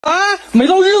没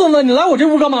到日子呢，你来我这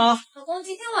屋干嘛？老公，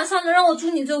今天晚上能让我住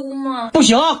你这屋吗？不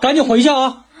行啊，赶紧回去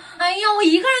啊！哎呀，我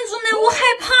一个人住那屋害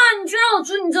怕，你就让我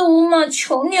住你这屋嘛，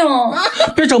求你了！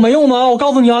别整没用的啊！我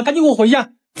告诉你啊，赶紧给我回去！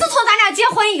自从咱俩结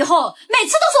婚以后，每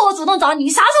次都是我主动找你，你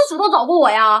啥时候主动找过我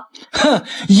呀？哼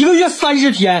，1个月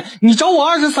30天，你找我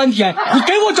23天，你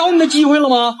给我找你的机会了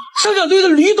吗？生产队的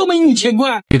驴都没你勤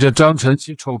快。逼着张晨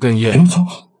曦抽根烟。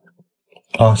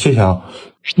啊，谢谢啊。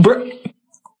不是，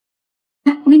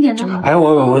来，我给你点着。哎，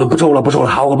我不抽了，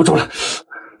好，我不抽了。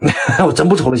我真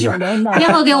不抽了，媳妇儿。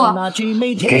烟盒给我。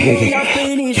给。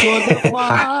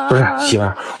哎，不是媳妇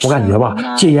儿，我感觉吧，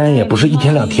戒烟也不是1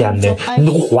天2天的，你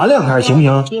给我缓2天行不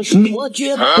行？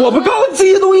我不告诉你这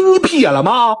些东西你撇了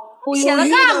吗？撇了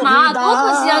干嘛？多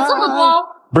可惜啊，这么多。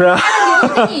不是，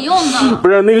留给你用的。不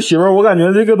是那个媳妇儿，我感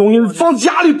觉这个东西放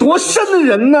家里多瘆的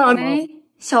人呢。哎，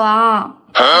小王，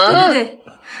对。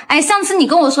哎，上次你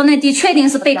跟我说那地确定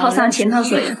是背靠上前头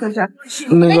水，是不是？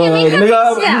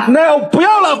那不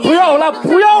要了，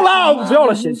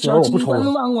媳妇儿，我不抽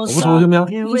了，行不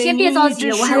行？你先别着急，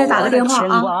我还得打个电话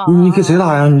啊。你给谁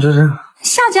打呀？你这是？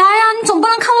下家呀，你总不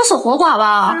能看我守活寡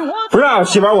吧？不是，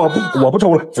媳妇儿，我不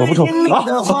抽了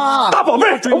啊！大宝贝，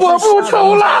我不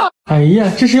抽了。哎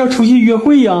呀，这是要出去约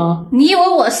会呀？你以为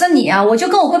我是你啊？我就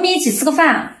跟我闺蜜一起吃个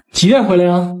饭。几点回来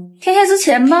呀？天黑之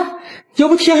前吧。要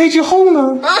不天黑之后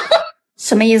呢？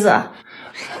什么意思？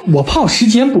我怕我时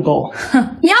间不够。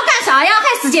哼，你要干啥呀？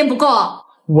还时间不够？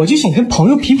我就想跟朋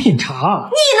友品品茶。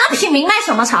你能品明白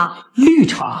什么茶？绿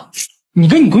茶。你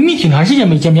跟你闺蜜挺长时间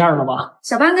没见面了吧？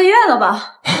小半个月了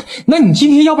吧？那你今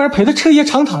天要不然陪她彻夜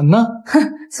长谈呢？哼，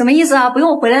什么意思啊？不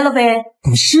用我回来了呗？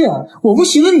不是啊，我不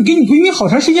寻思你跟你闺蜜好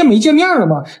长时间没见面了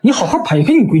吗？你好好陪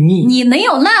陪你闺蜜。你能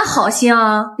有那好心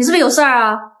啊？你是不是有事儿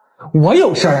啊？我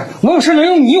有事儿能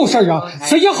让你有事儿啊？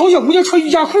谁家好小姑娘穿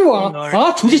瑜伽裤啊？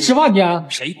啊，出去吃饭去？哎呀，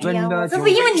我这不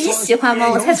因为你喜欢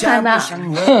吗？我才穿的。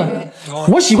哼，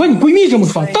我喜欢你闺蜜这么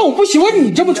穿，但我不喜欢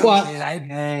你这么穿。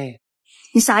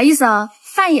你啥意思啊？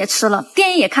饭也吃了，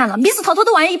电影也看了，密室逃脱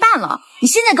都玩一半了，你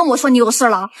现在跟我说你有事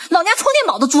了？老娘充电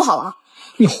宝都租好了。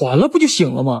你还了不就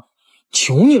行了吗？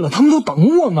求你了，他们都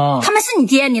等我呢。他们是你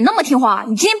爹，你那么听话，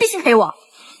你今天必须陪我。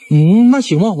那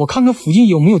行吧，我看看附近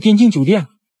有没有边境酒店。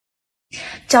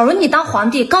假如你当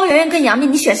皇帝，高圆圆跟杨幂，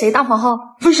你选谁当皇后？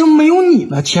为什么没有你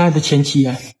呢，亲爱的前妻？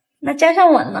那加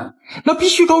上我呢？那必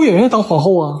须高圆圆当皇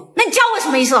后啊。那你加我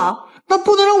什么意思啊？那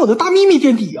不能让我的大秘密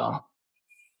垫底啊。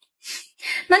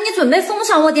那你准备封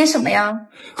赏我点什么呀？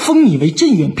封你为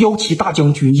镇远骠骑大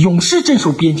将军，永世镇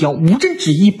守边疆，无朕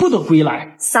旨意不得归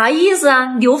来。啥意思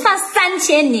啊？流放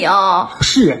3000里啊？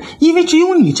是因为只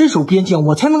有你镇守边疆，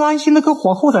我才能安心的跟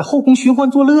皇后在后宫寻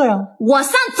欢作乐呀。我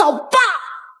上找爸。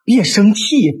别生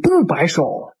气，不摆手，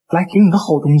来给你个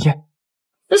好东西。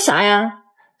这啥呀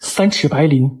？3尺白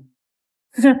绫。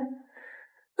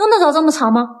用得着这么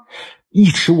长吗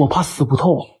？1尺我怕死不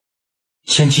透。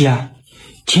前妻，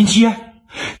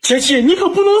你可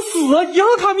不能死啊！银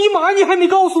行卡密码你还没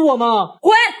告诉我呢。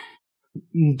滚！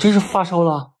你这是发烧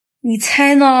了？你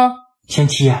猜呢？前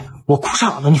妻，我裤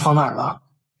衩子你放哪儿了？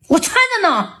我穿着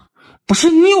呢。不是，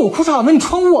你有裤衩子，你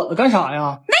穿我的干啥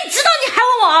呀？那你知道你还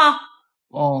问我啊？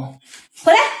哦，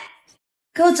回来，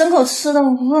给我整口吃的，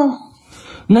我饿。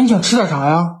那你想吃点啥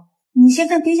呀？你先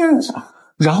看冰箱有啥。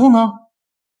然后呢？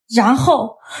然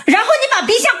后你把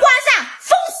冰箱关上，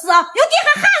封死，有电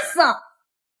还焊死。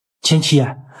前妻，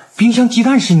冰箱鸡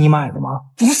蛋是你买的吗？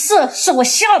不是，是我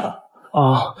下的。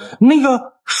啊，那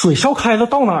个水烧开了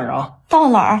到哪儿啊？到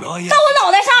哪儿？到我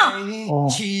脑袋上。哦，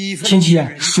前妻，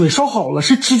水烧好了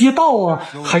是直接倒啊，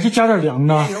还是加点凉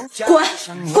呢？滚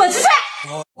出去！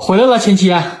回来了，前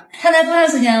妻。还来多长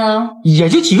时间了？也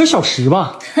就几个小时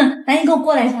吧。哼，来，你跟我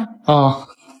过来一下。啊，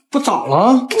不早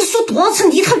了？跟你说多少次，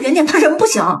离他远点，他人不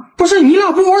行。不是，你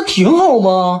俩不玩挺好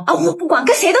吗？啊，我不管，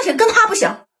跟谁都行，跟他不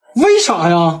行。为啥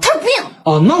呀？他有病。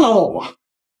哦，那拉倒吧。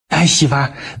哎，媳妇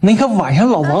儿，那个晚上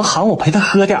老王喊我陪他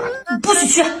喝点。不许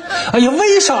去。哎呀，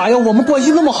为啥呀？我们关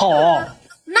系那么好。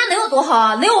那能有多好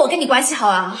啊？能有我跟你关系好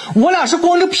啊？我俩是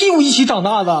光着屁股一起长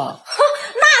大的。哼，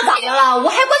那咋的了？我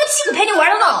还光着屁股陪你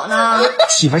玩到老呢。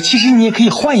媳妇儿，其实你也可以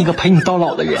换一个陪你到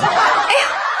老的人。哎呀，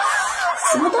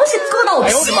什么东西硌到我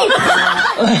屁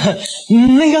股？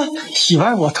那个媳妇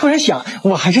儿，我突然想，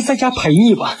我还是在家陪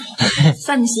你吧。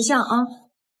算你识相啊。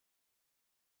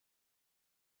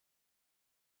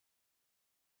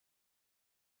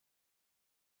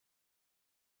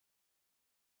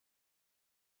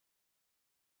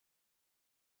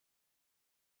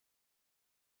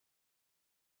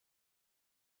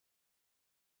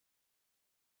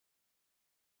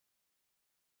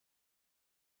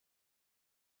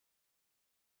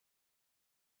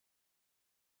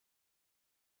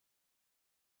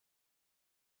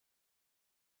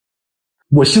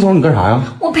我洗澡你干啥呀？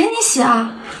我陪你洗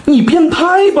啊。你变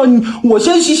态吧你！我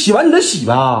先洗，洗完你再洗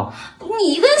吧。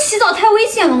你一个人洗澡太危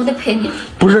险了，我得陪你。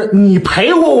不是你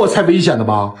陪我才危险的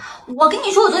吧？我跟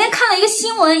你说，我昨天看了一个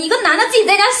新闻，一个男的自己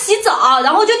在家洗澡，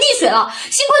然后就溺水了，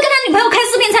幸亏跟他女朋友开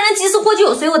视频才能及时获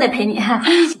救，所以我得陪你。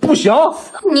不行，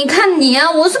你看你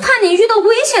啊，我是怕你遇到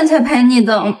危险才陪你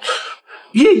的。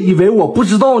别以为我不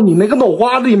知道你那个脑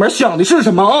瓜子里面想的是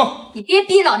什么啊！你别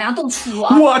逼老娘动粗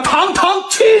啊！我堂堂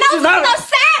去死他！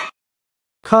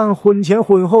看婚前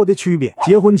婚后的区别，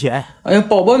结婚前，哎呀，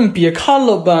宝宝你别看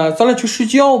了吧，咱俩去睡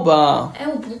觉吧。哎，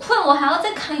我不困，我还要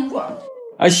再看一会儿。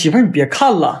哎，媳妇儿你别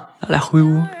看了，咱俩回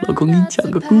屋，老公给你讲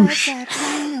个故事。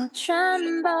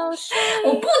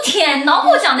我不听，老给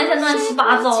我讲那些乱七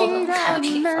八糟的。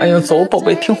哎呀，走，宝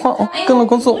贝，听话啊，跟老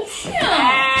公走。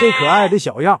这可爱的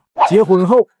小样，结婚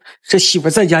后，这媳妇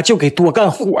在家就给多干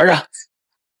活啊。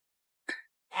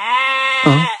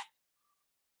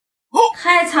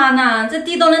还擦呢，这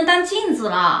地都能当镜子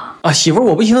了。啊，媳妇，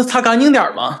我不寻思擦干净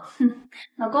点吗？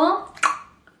老公，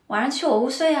晚上去我屋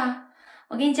睡啊，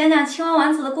我给你讲讲青蛙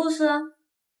王子的故事。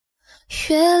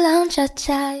月亮皎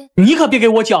皎，你可别给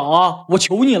我讲啊！我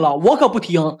求你了，我可不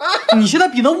听。你现在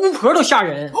比那巫婆都吓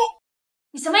人。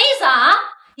你什么意思啊？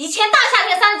以前大夏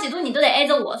天30几度你都得挨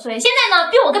着我睡，现在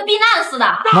呢，逼我跟避难似的。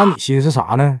那你寻思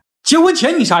啥呢？结婚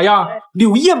前你啥样？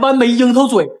柳叶弯眉，樱桃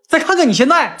嘴。再看看你现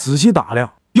在，仔细打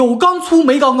量，有刚粗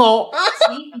没刚高。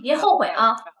你别后悔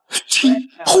啊！切，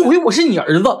后悔我是你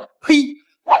儿子。嘿，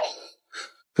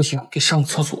不行，给上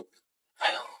厕所。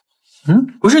哎呀，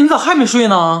不是你咋还没睡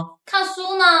呢？看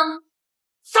书呢。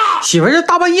媳妇儿，这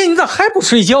大半夜你咋还不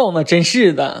睡觉呢？真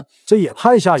是的，这也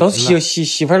太吓人了。走，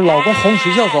媳妇儿，老公哄你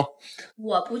睡觉，走。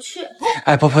我不去。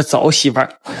哎，不，走，媳妇儿。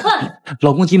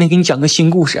老公今天给你讲个新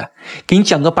故事，给你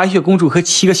讲个白雪公主和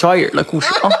7个小矮人的故事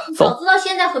啊。走。早知道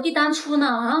现在何必当初呢？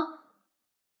啊！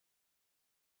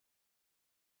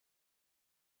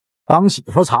当媳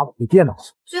妇查我的电脑，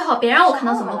最好别让我看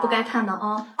到什么不该看的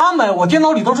啊！看呗，我电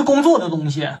脑里都是工作的东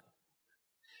西。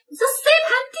你这 C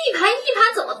盘、D 盘、E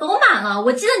盘怎么都满了？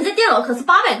我记得你这电脑可是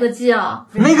800个 G 啊！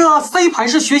那个 C 盘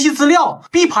是学习资料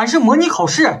 ，B 盘是模拟考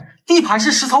试 ，D 盘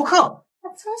是实操课。还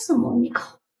真是模拟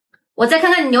考。我再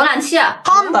看看你浏览器。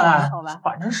看呗，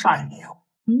反正啥也没有。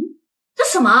这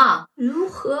什么？如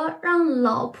何让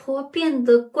老婆变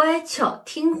得乖巧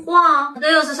听话？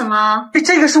这又是什么？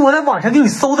这个是我在网上给你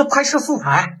搜的拍摄素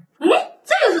材。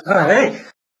这又是什么？哎，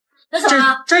这什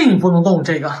么？这你不能动，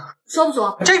这个说不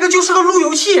说？这个就是个路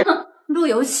由器。路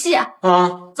由器啊！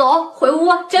走，回屋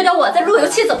教教我这路由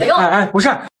器怎么用。哎，不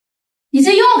是，你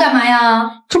这用干嘛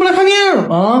呀？这不来看电影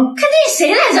吗？看电影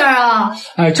谁来这儿啊？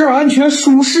哎，这儿安全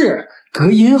舒适，隔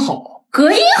音好。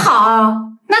隔音好？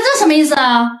那这什么意思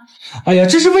啊？哎呀，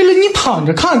这是为了你躺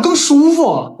着看更舒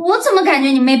服。我怎么感觉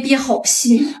你妹逼好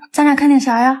屁？咱俩看点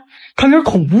啥呀？看点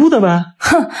恐怖的呗。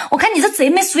哼，我看你这贼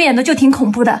眉鼠眼的就挺恐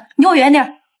怖的，离我远点。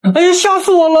哎呀，吓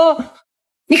死我了！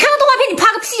你看个动画片，你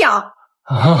怕个屁啊！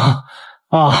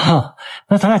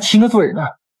那咱俩亲个嘴呢。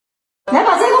来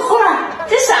把这个喝了，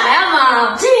这啥呀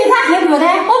嘛？鲫鱼汤还不的？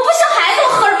我不想孩子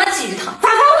喝什么鲫鱼汤，早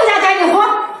饭回家赶紧喝。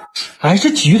哎，这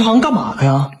鲫鱼汤干嘛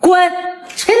呀？滚！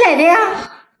谁来的呀？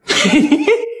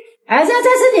儿子在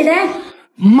这里呢。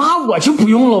妈，我就不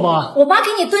用了吧。我妈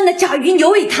给你炖的甲鱼牛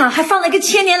尾汤，还放了一个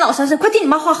千年老山参，快听你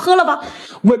妈话喝了吧。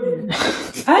我儿子，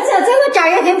这个甲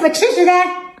鱼怎么不吃似的？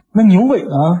那牛尾呢？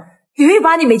鱼尾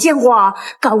巴你没见过啊？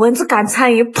赶蚊子赶苍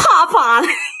蝇，啪啪的。